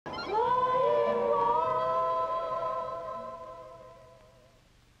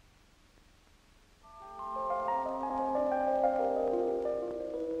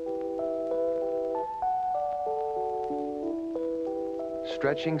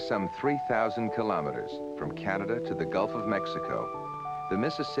Stretching some 3,000 kilometers from Canada to the Gulf of Mexico, the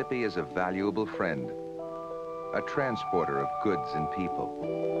Mississippi is a valuable friend, a transporter of goods and people.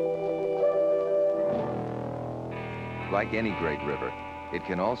 Like any great river, it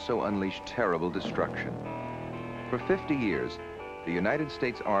can also unleash terrible destruction. For 50 years, the United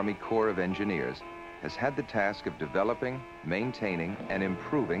States Army Corps of Engineers has had the task of developing, maintaining, and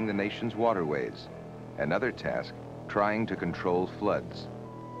improving the nation's waterways. Another task, trying to control floods.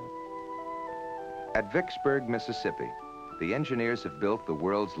 At Vicksburg, Mississippi, the engineers have built the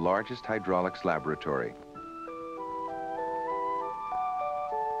world's largest hydraulics laboratory.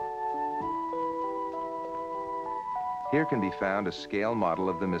 Here can be found a scale model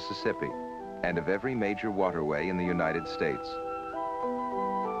of the Mississippi and of every major waterway in the United States.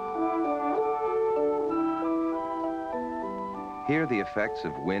 Here, the effects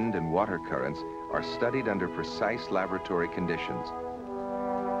of wind and water currents are studied under precise laboratory conditions.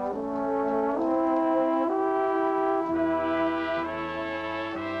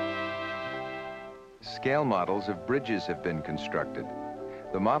 Scale models of bridges have been constructed.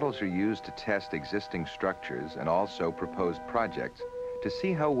 The models are used to test existing structures and also proposed projects to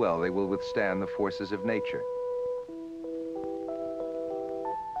see how well they will withstand the forces of nature.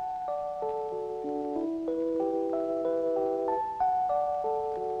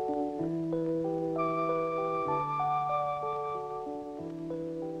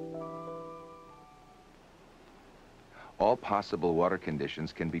 All possible water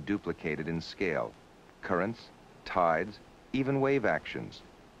conditions can be duplicated in scale: currents, tides, even wave actions.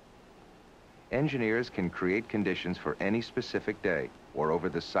 Engineers can create conditions for any specific day or over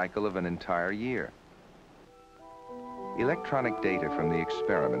the cycle of an entire year. Electronic data from the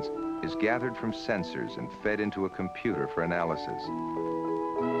experiments is gathered from sensors and fed into a computer for analysis.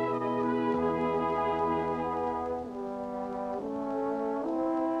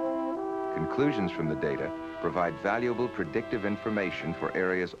 Conclusions from the data provide valuable predictive information for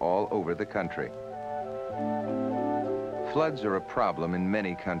areas all over the country. Floods are a problem in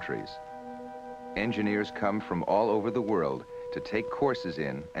many countries. Engineers come from all over the world to take courses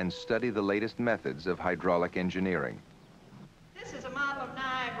in and study the latest methods of hydraulic engineering. This is a model of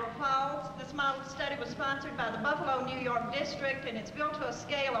Niagara Falls. This model study was sponsored by the Buffalo, New York district, and it's built to a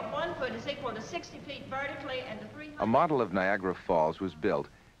scale of 1 foot is equal to 60 feet vertically and to 300... A model of Niagara Falls was built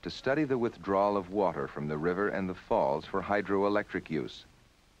to study the withdrawal of water from the river and the falls for hydroelectric use.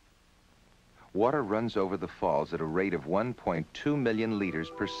 Water runs over the falls at a rate of 1.2 million liters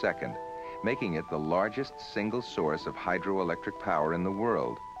per second, making it the largest single source of hydroelectric power in the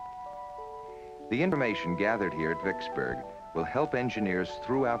world. The information gathered here at Vicksburg will help engineers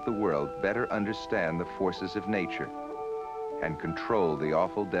throughout the world better understand the forces of nature and control the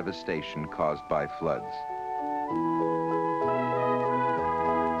awful devastation caused by floods.